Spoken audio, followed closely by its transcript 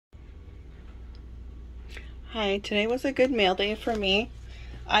Hi, today was a good mail day for me.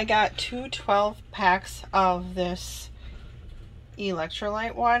 I got two 12 packs of this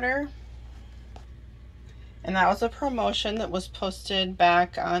electrolyte water. And that was a promotion that was posted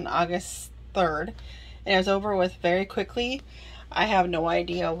back on August 3rd. And it was over with very quickly. I have no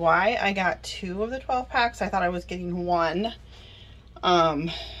idea why I got two of the 12 packs. I thought I was getting one.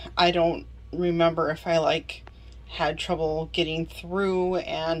 I don't remember if I had trouble getting through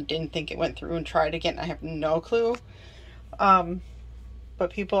and didn't think it went through and tried again. I have no clue.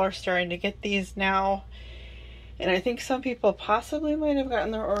 But people are starting to get these now. And I think some people possibly might have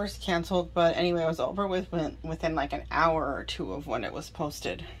gotten their orders canceled. But anyway, it was over within like an hour or two of when it was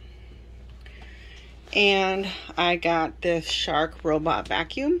posted. And I got this Shark robot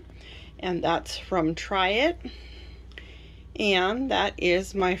vacuum. And that's from Tryit. And that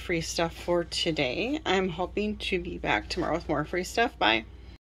is my free stuff for today. I'm hoping to be back tomorrow with more free stuff. Bye.